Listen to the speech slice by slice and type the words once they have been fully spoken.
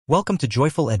Welcome to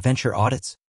Joyful Adventure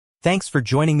Audits. Thanks for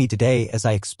joining me today as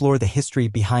I explore the history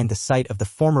behind the site of the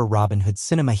former Robin Hood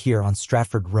Cinema here on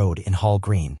Stratford Road in Hall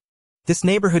Green. This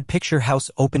neighborhood picture house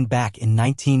opened back in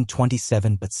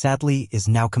 1927 but sadly is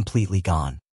now completely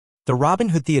gone. The Robin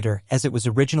Hood Theatre, as it was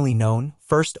originally known,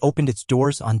 first opened its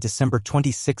doors on December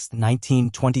 26,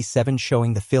 1927,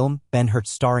 showing the film Ben-Hur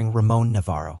starring Ramon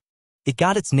Navarro. It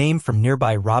got its name from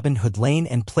nearby Robin Hood Lane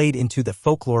and played into the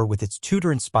folklore with its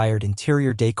Tudor-inspired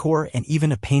interior decor and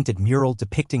even a painted mural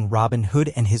depicting Robin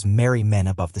Hood and his merry men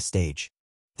above the stage.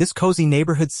 This cozy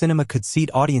neighborhood cinema could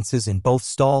seat audiences in both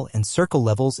stall and circle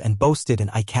levels and boasted an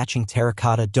eye-catching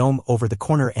terracotta dome over the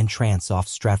corner entrance off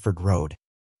Stratford Road.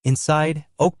 Inside,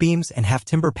 oak beams and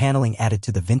half-timber paneling added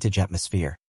to the vintage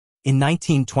atmosphere. In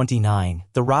 1929,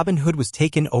 the Robin Hood was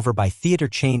taken over by theater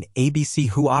chain ABC,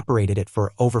 who operated it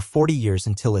for over 40 years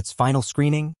until its final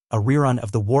screening, a rerun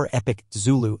of the war epic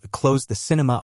Zulu, closed the cinema